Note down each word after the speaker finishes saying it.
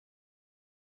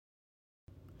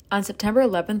On September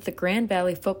 11th, the Grand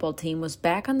Valley football team was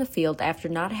back on the field after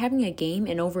not having a game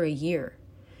in over a year.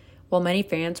 While many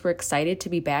fans were excited to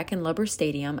be back in Lubbers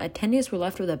Stadium, attendees were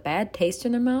left with a bad taste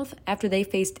in their mouth after they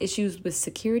faced issues with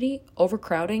security,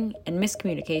 overcrowding, and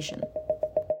miscommunication.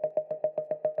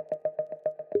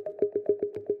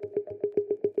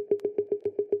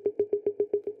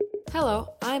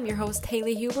 Hello, I'm your host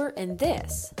Haley Huber, and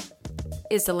this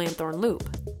is the Lanthorn Loop.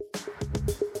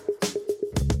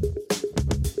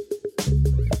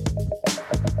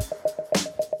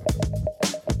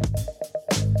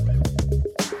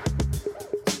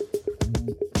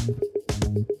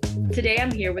 Today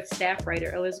I'm here with staff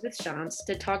writer Elizabeth Shantz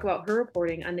to talk about her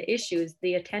reporting on the issues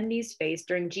the attendees faced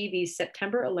during GV's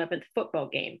September 11th football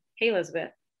game. Hey,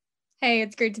 Elizabeth. Hey,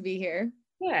 it's great to be here.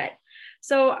 Good.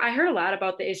 So I heard a lot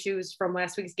about the issues from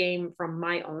last week's game from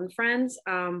my own friends,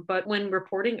 but when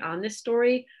reporting on this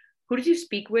story, who did you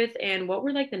speak with and what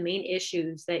were like the main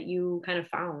issues that you kind of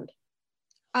found?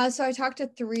 So I talked to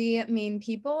three main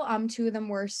people. Two of them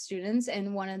were students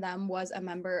and one of them was a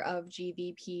member of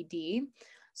GVPD.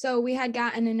 So we had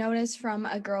gotten a notice from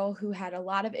a girl who had a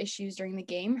lot of issues during the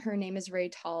game. Her name is Ray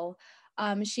Tull.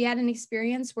 She had an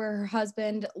experience where her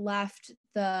husband left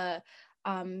the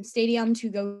stadium to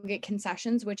go get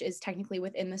concessions, which is technically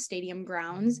within the stadium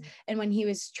grounds. And when he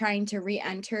was trying to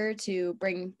re-enter to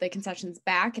bring the concessions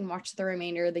back and watch the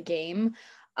remainder of the game,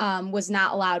 was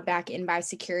not allowed back in by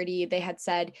security. They had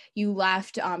said, you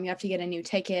left, you have to get a new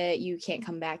ticket, you can't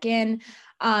come back in.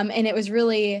 And it was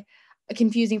really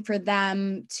confusing for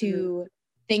them to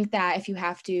think that if you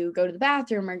have to go to the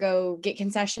bathroom or go get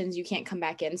concessions, you can't come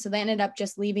back in. So they ended up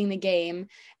just leaving the game,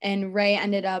 and Ray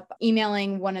ended up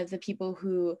emailing one of the people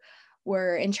who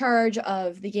were in charge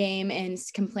of the game and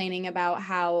complaining about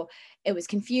how it was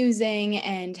confusing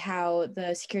and how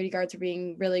the security guards were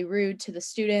being really rude to the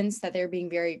students, that they were being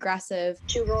very aggressive.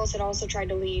 Two girls had also tried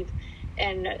to leave,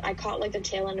 and I caught like the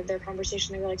tail end of their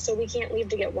conversation. They were like, so we can't leave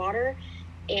to get water?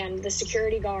 And the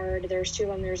security guard, there's two of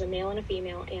them, there's a male and a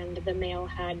female, and the male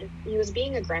he was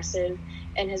being aggressive,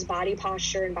 and his body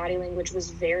posture and body language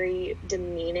was very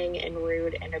demeaning and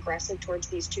rude and aggressive towards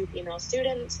these two female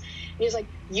students. And he was like,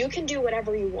 you can do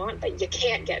whatever you want, but you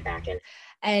can't get back in.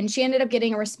 And she ended up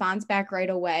getting a response back right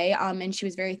away. And she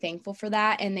was very thankful for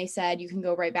that. And they said, you can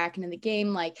go right back into the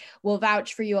game. Like, we'll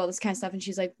vouch for you, all this kind of stuff. And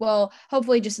she's like, well,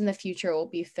 hopefully just in the future it will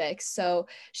be fixed. So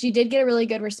she did get a really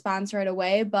good response right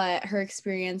away, but her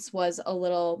experience was a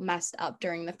little messed up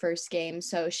during the first game.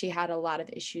 So she had a lot of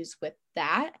issues with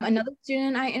that. Another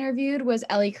student I interviewed was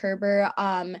Ellie Kerber.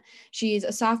 She's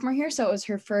a sophomore here. So it was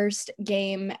her first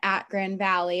game at Grand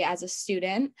Valley as a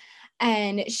student.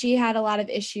 And she had a lot of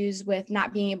issues with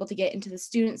not being able to get into the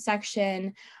student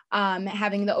section,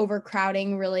 having the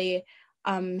overcrowding really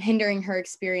hindering her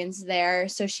experience there.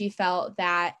 So she felt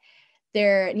that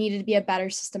there needed to be a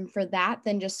better system for that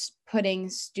than just putting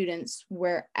students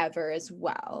wherever as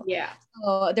well. Yeah.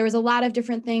 So there was a lot of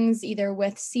different things, either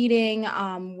with seating,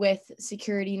 with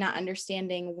security not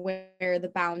understanding where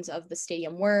the bounds of the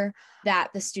stadium were, that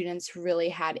the students really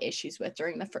had issues with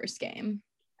during the first game.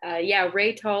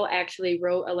 Ray Tull actually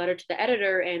wrote a letter to the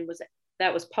editor and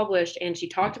that was published, and she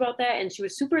talked about that, and she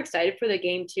was super excited for the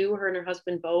game too, her and her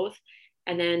husband both.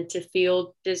 And then to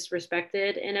feel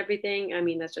disrespected and everything, I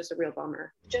mean, that's just a real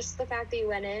bummer. Just the fact that you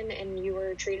went in and you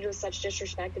were treated with such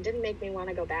disrespect, it didn't make me want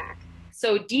to go back.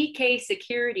 So DK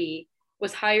Security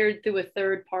was hired through a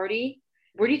third party.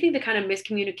 Where do you think the kind of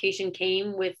miscommunication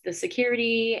came with the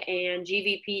security and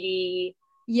GVPD?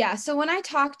 Yeah, so when I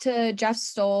talked to Jeff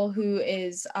Stoll, who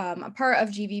is a part of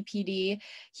GVPD,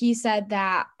 he said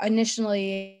that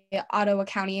initially Ottawa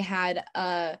County had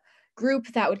a group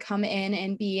that would come in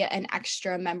and be an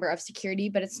extra member of security,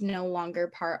 but it's no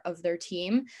longer part of their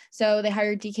team. So they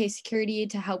hired DK Security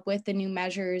to help with the new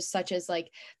measures, such as like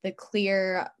the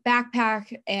clear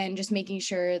backpack and just making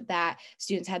sure that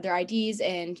students had their IDs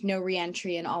and no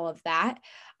reentry and all of that.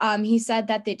 He said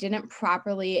that they didn't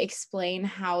properly explain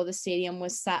how the stadium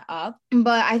was set up,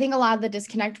 but I think a lot of the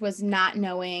disconnect was not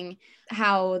knowing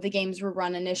how the games were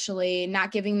run initially,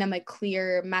 not giving them a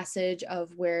clear message of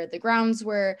where the grounds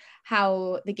were,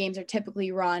 how the games are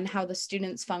typically run, how the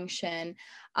students function.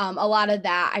 A lot of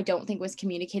that I don't think was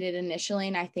communicated initially,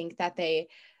 and I think that they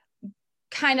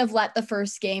kind of let the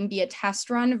first game be a test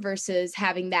run versus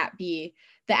having that be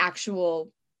the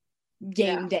actual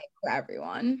game day for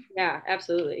everyone. Yeah,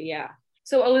 absolutely. Yeah.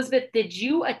 So Elizabeth, did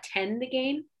you attend the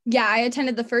game? Yeah, I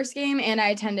attended the first game and I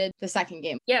attended the second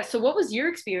game. Yeah. So what was your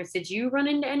experience? Did you run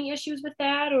into any issues with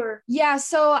that or? Yeah,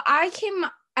 so I came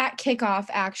at kickoff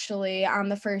actually on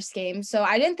the first game. So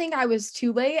I didn't think I was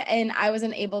too late and I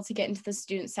wasn't able to get into the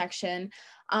student section.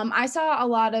 I saw a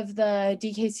lot of the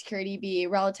DK security be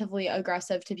relatively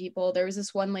aggressive to people. There was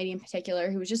this one lady in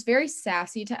particular who was just very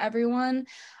sassy to everyone,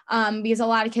 because a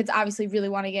lot of kids obviously really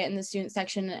want to get in the student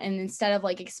section. And instead of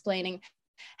like explaining,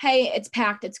 hey, it's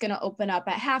packed, it's going to open up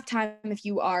at halftime. If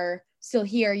you are still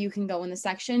here, you can go in the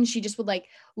section. She just would like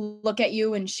look at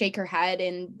you and shake her head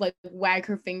and like wag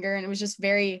her finger. And it was just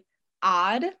very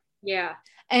odd. Yeah.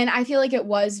 And I feel like it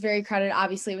was very crowded.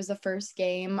 Obviously, it was the first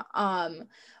game.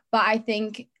 But I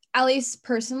think, at least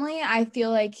personally, I feel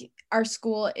like our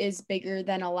school is bigger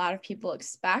than a lot of people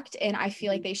expect. And I feel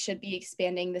like they should be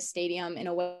expanding the stadium in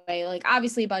a way, like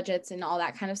obviously budgets and all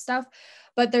that kind of stuff.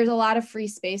 But there's a lot of free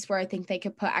space where I think they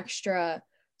could put extra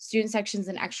student sections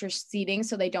and extra seating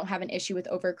so they don't have an issue with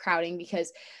overcrowding.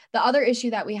 Because the other issue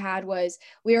that we had was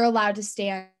we were allowed to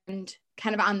stand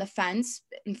kind of on the fence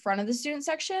in front of the student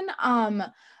section.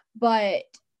 But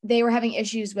they were having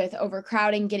issues with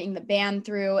overcrowding, getting the band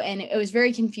through, and it was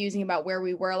very confusing about where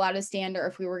we were allowed to stand or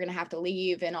if we were going to have to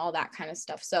leave and all that kind of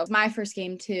stuff. So it's my first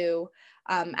game too,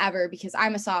 ever, because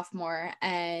I'm a sophomore,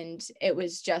 and it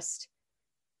was just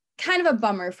kind of a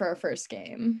bummer for a first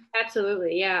game.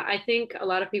 Absolutely. Yeah. I think a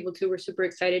lot of people too were super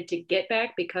excited to get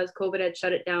back because COVID had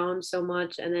shut it down so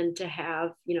much. And then to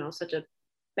have, such a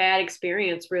bad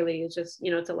experience really is just,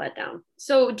 it's a letdown.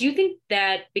 So do you think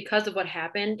that because of what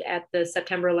happened at the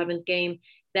September 11th game,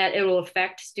 that it will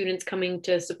affect students coming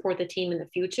to support the team in the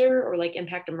future or like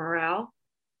impact the morale?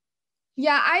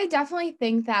 Yeah, I definitely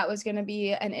think that was going to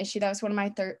be an issue. That was one of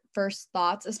my first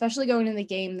thoughts, especially going into the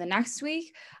game the next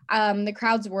week. The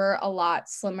crowds were a lot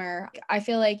slimmer. I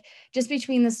feel like just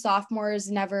between the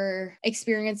sophomores never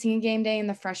experiencing a game day and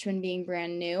the freshmen being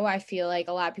brand new, I feel like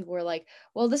a lot of people were like,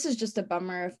 well, this is just a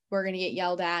bummer if we're going to get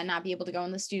yelled at and not be able to go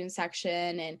in the student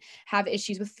section and have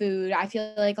issues with food. I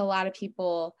feel like a lot of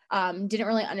people didn't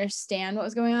really understand what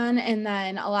was going on. And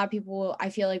then a lot of people, I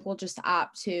feel like, will just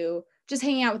opt to just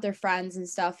hanging out with their friends and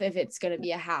stuff if it's going to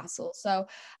be a hassle. So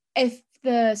if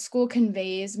the school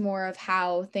conveys more of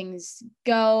how things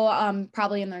go,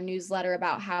 probably in their newsletter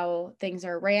about how things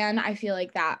are ran, I feel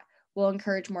like that will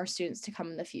encourage more students to come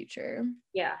in the future.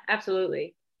 Yeah,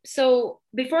 absolutely. So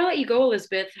before I let you go,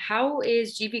 Elizabeth, how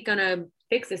is GV going to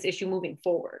fix this issue moving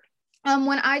forward?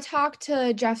 When I talked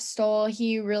to Jeff Stoll,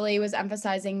 he really was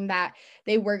emphasizing that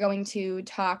they were going to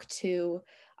talk to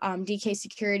DK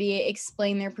security,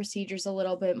 explain their procedures a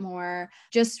little bit more,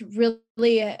 just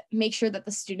really make sure that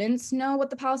the students know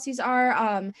what the policies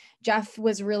are. Jeff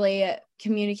was really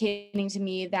communicating to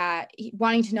me that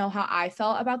wanting to know how I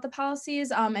felt about the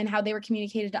policies and how they were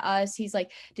communicated to us. He's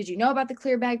like, did you know about the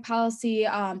clear bag policy?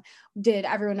 Did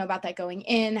everyone know about that going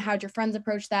in? How'd your friends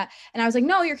approach that? And I was like,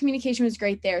 no, your communication was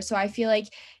great there. So I feel like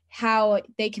how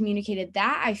they communicated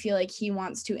that, I feel like he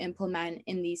wants to implement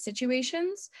in these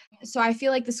situations. So I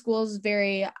feel like the school is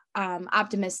very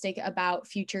optimistic about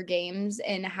future games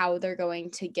and how they're going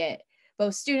to get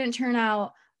both student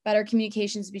turnout, better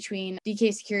communications between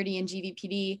DK security and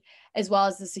GVPD, as well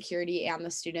as the security and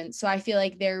the students. So I feel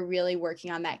like they're really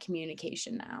working on that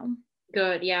communication now.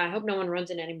 Good. Yeah. I hope no one runs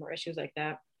into any more issues like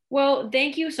that. Well,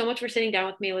 thank you so much for sitting down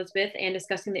with me, Elizabeth, and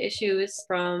discussing the issues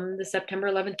from the September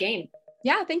 11th game.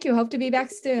 Yeah, thank you. Hope to be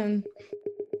back soon.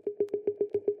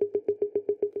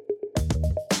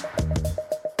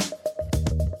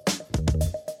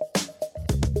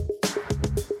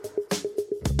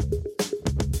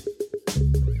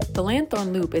 The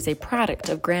Lanthorn Loop is a product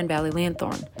of Grand Valley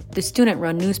Lanthorn, the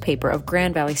student-run newspaper of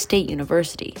Grand Valley State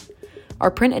University. Our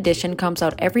print edition comes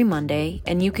out every Monday,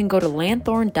 and you can go to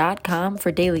lanthorn.com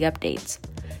for daily updates.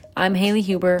 I'm Haley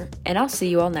Huber, and I'll see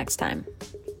you all next time.